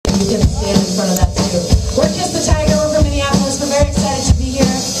you can stand in front of that too. We're Kiss the Tiger. We're from Minneapolis. We're very excited to be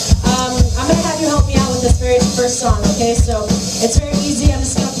here. I'm going to have you help me out with this very first song, okay? So it's very easy. I'm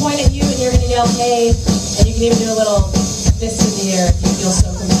just going to point at you and you're going to yell, hey, and you can even do a little fist in the air if you feel so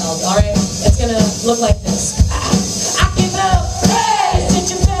compelled, all right? It's going to look like this. I give up. Hey, said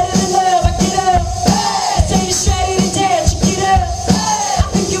you're better than love. I get up. Hey, say you're ready to dance. You get up. Hey, I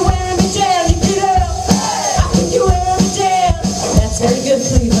think you're wearing me down. You get up. Hey, I think you're wearing me down. That's very good,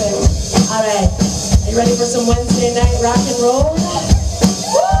 Cleveland. All right. Are you ready for some Wednesday night rock and roll?